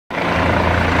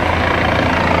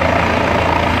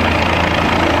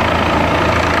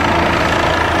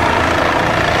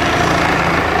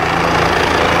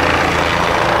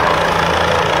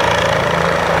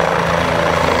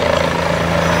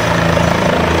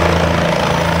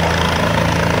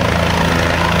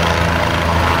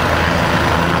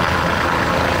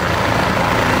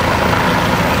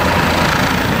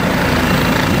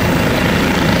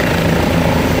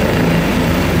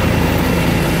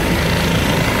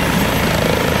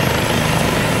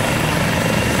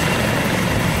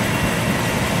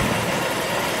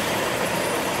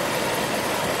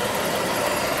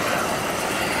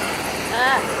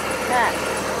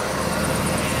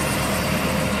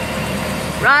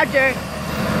Roger.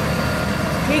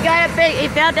 He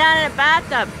fell down in a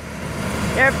bathtub.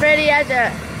 They're afraid he has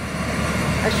a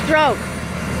stroke.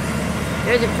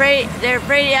 They're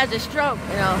afraid he has a stroke,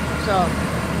 you know. So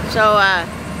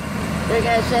they're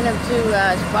gonna send him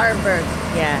to Spartanburg.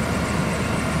 Yeah.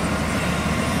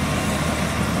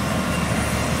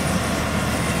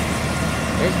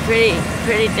 It's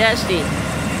pretty dusty.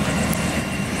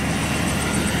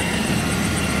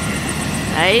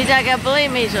 He's not gonna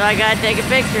believe me, so I gotta take a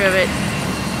picture of it.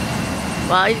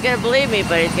 Well, he's gonna believe me,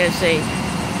 but he's gonna see.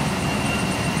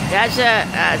 That's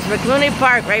it's McClooney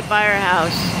Park right by our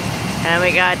house, and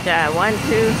we got 1,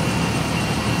 2,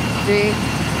 3,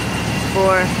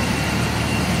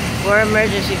 4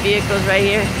 emergency vehicles right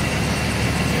here,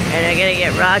 and they're gonna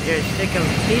get Roger, stick him.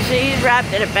 He's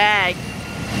wrapped in a bag,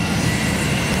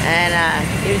 and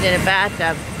he was in a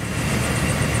bathtub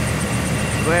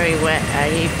where he went.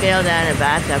 He fell down in a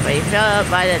bathtub, but he fell out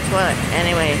by the toilet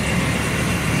anyway.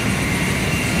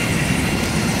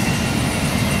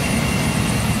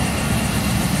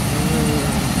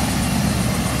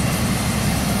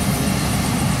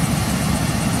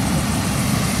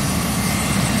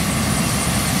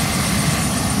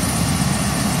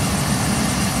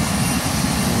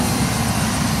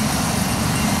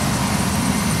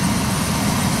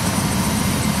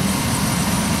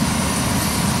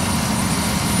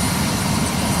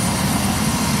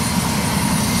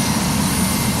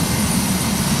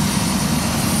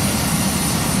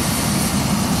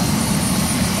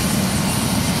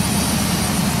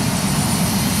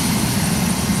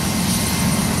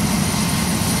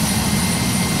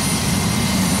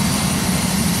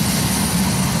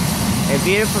 A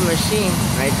beautiful machine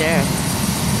right there.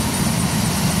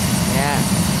 Yeah.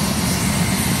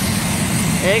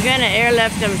 They're gonna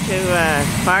airlift them to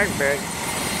Spartanburg.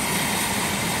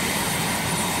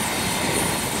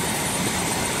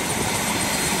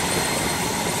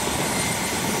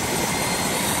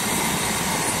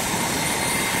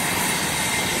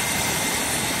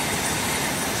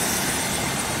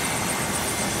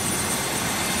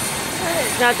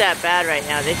 It's not that bad right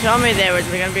now. They told me there was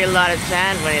going to be a lot of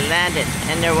sand when he landed,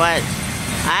 and there was.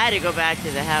 I had to go back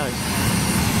to the house.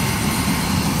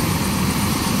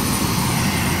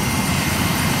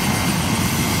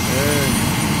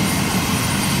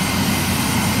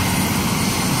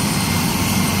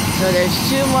 So there's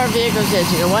 2 more vehicles there.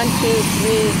 So 1, 2,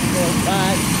 3,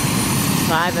 4,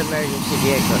 5 emergency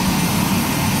vehicles.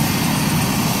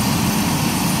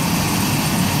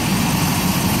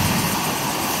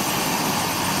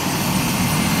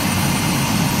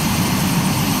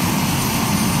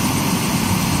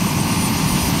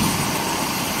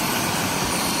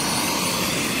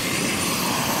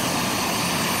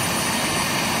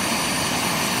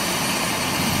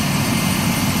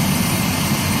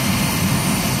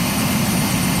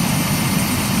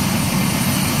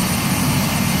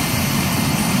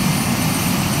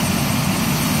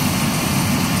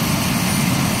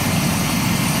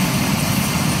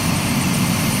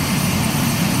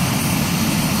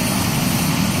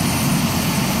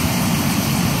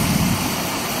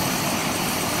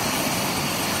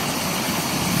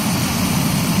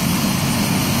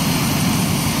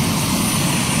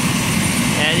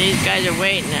 These guys are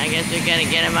waiting. I guess they're gonna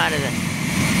get him out of the...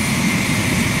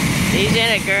 He's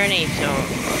in a gurney, so...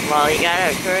 Well, he got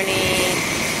a gurney...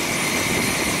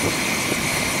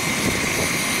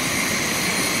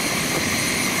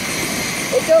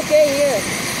 It's okay here.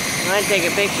 I'm gonna take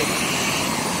a picture.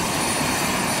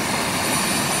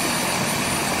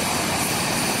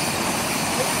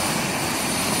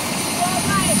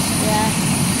 Yeah.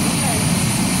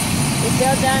 He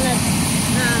fell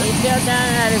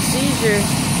down at a seizure,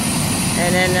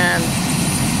 and then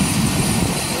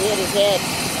he hit his head.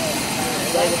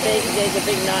 There's a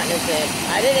big knot in his head.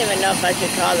 I didn't even know if I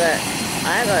should call the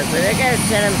ambulance, but they're gonna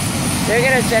send him. They're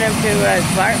gonna send him to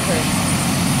Spartanburg.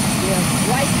 Yeah.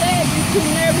 Right there. If you're too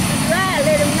nervous to drive,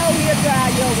 let him know he'll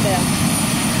drive you over there.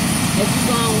 If you're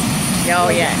gone. Oh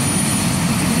yeah.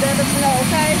 Let us know,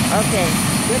 okay? Okay.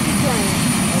 With the plane.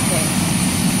 Okay.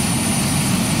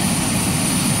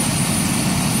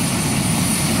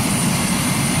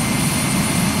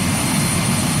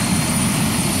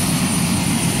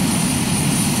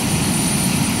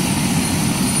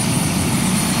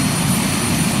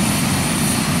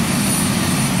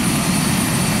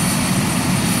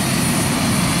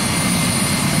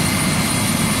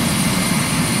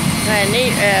 Kind of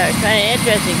neat, kind of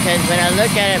interesting, because when I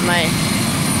look at it,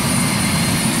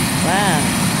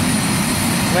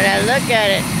 when I look at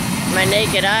it, my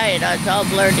naked eye, it's all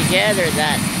blurred together,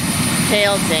 that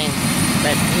tail thing.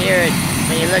 But here,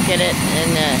 when you look at it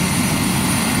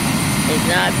It's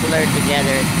not blurred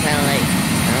together. It's kind of like,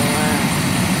 oh wow,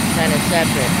 kind of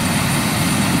separate.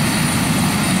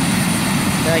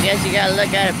 So I guess you gotta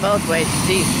look at it both ways to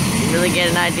see, you really get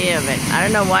an idea of it. I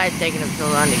don't know why it's taking them so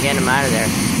long to get them out of there.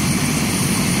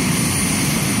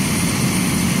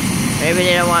 Maybe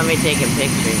they don't want me taking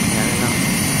pictures. I don't know.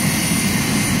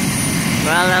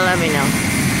 Well, they'll let me know.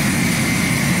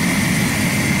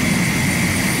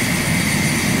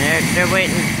 They're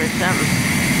waiting for something.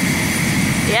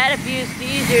 He had a few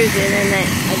seizures and then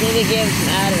I think they gave him some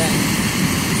out of it.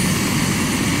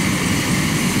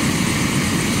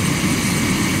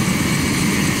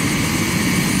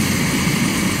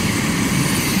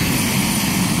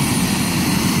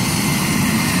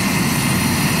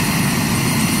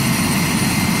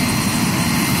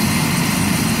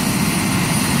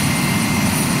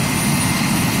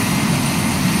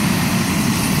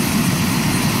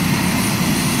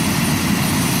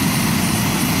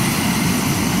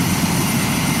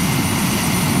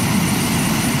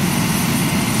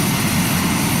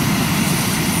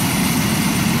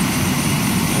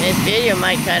 This video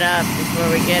might cut off before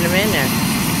we get them in there.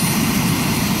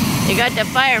 You got the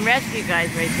fire and rescue guys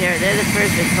right there. They're the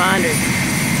first responders.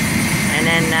 And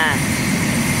then,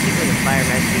 these are the fire and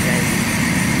rescue guys.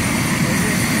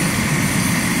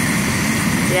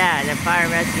 Yeah, the fire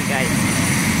and rescue guys.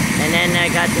 And then I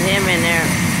got him in there.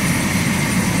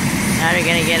 Now they're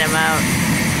gonna get him out.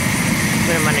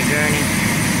 Put him on the gurney.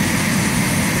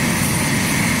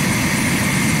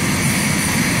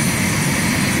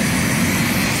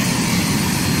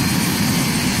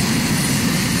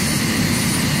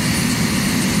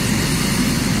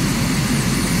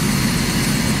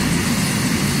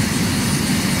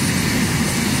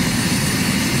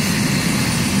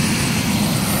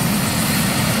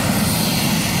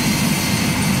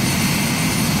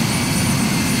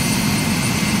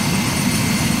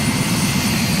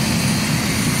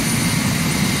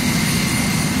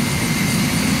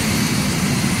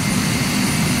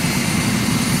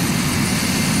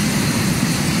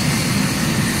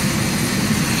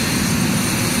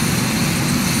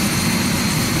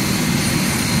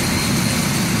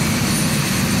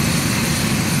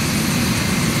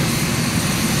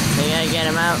 Get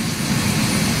him out.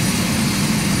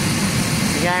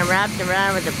 You got him wrapped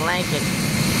around with a blanket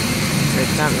or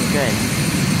something good.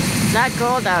 It's not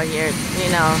cold out here, you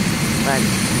know, but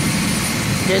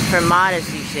just for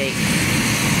modesty's sake.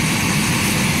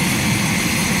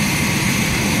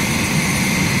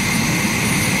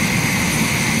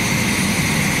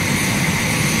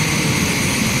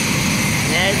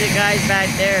 There's the guys back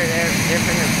there. They're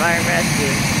from the fire and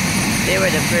rescue. They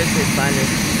were the first responders.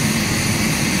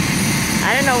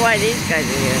 I don't know why these guys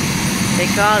are here. They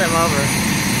called them over.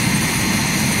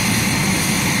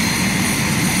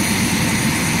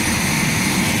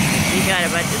 He got a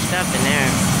bunch of stuff in there,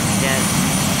 I guess.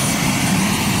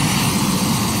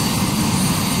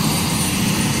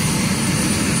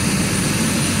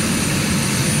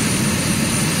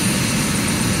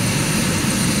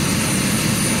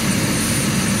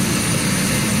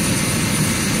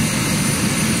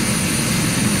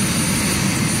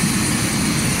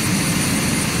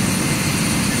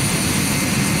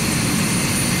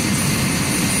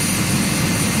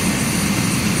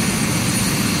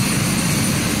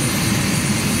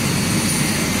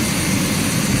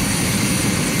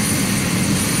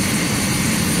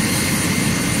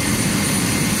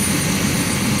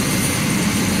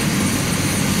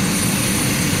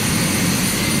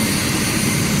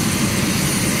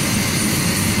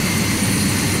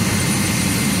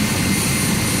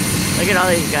 Look at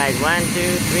all these guys. 1, 2, 3,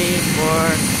 4.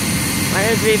 1,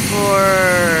 2, 3, 4,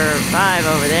 5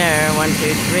 over there. 1,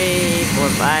 2, 3, 4,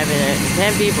 5. And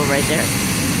 10 people right there.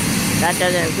 That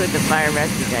doesn't include the fire and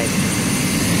rescue guys.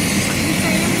 Your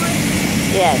family?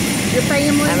 Yes. Your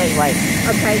family? I'm his wife.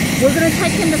 Okay. We're going to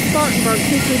take him to Spartanburg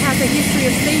since he has a history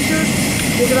of seizures.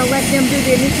 We're going to let them do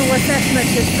the initial assessment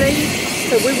to see.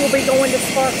 So we will be going to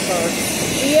Spartanburg.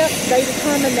 If they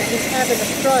determine that he's having a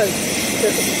stroke,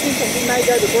 there's a potential he may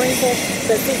go to Greenville,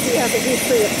 but since he has a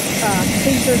history of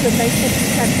seizures and they think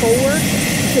he's had 4,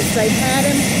 since they've had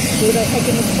him, we're going to take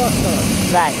him to Spartanburg.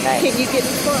 Right, right. Can you get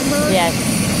to Spartanburg? Yes.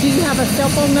 Do you have a cell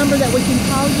phone number that we can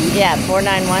call you? Yeah,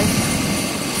 491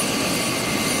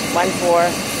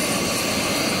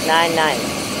 1499.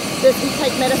 Does he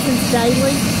take medicines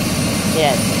daily?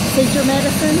 Yes. Seizure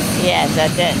medicine? Yes,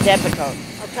 that's it. Depakote.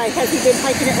 Okay, has he been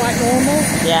taking it like normal?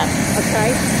 Yeah. Okay,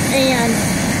 and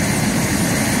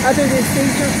other than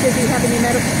seizures, does he have any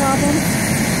medical problems?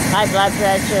 High blood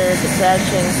pressure,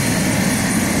 depression.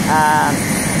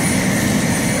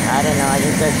 I don't know, I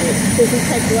just go through. Does he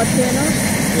take blood thinners?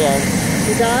 Yes.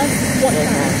 He does? What Yes,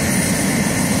 kind? ma'am.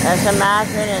 That's some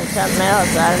aspirin and something else.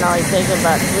 I don't know. He's taking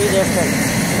about 3 different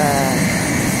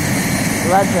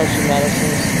blood pressure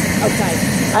medicines. Okay.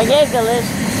 I gave the list.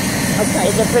 Okay.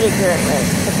 It's a pretty current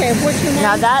list. Okay, what's your name?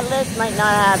 Now that list might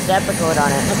not have Depakote on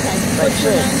it. Okay. But What's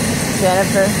your name?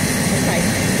 Jennifer. Okay.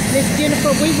 Miss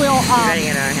Jennifer, we will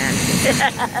Running in our hands.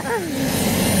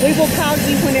 we will call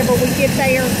you whenever we get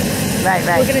there. Right.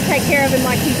 We're gonna take care of him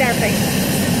like he's our patient.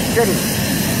 Goody.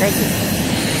 Thank you.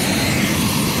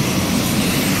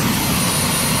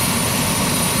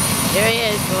 There he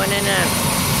is, going in a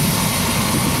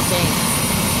thing.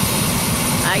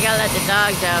 I gotta let the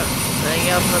dogs out, so they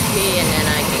go for pee, and then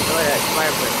I can go to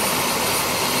Spartanburg.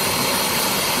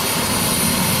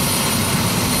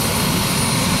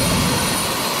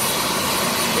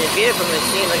 It's a beautiful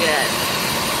machine, look at that.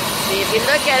 See, if you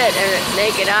look at it in a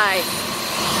naked eye,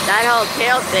 that whole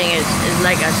tail thing is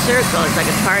like a circle, it's like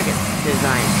a target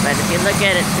design. But if you look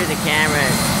at it through the camera,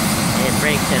 it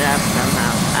breaks it up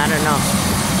somehow. I don't know.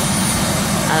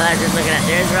 I like just looking at,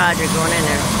 there's Roger going in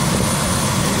there.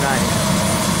 There's Roger.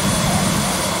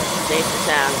 Safe and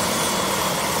sound.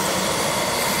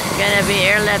 Gonna be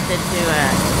airlifted to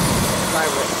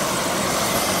Spartanburg.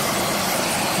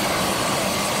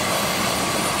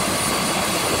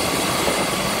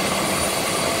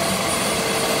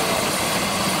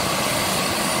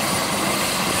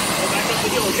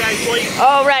 Okay, please.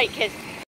 Oh, right, 'cause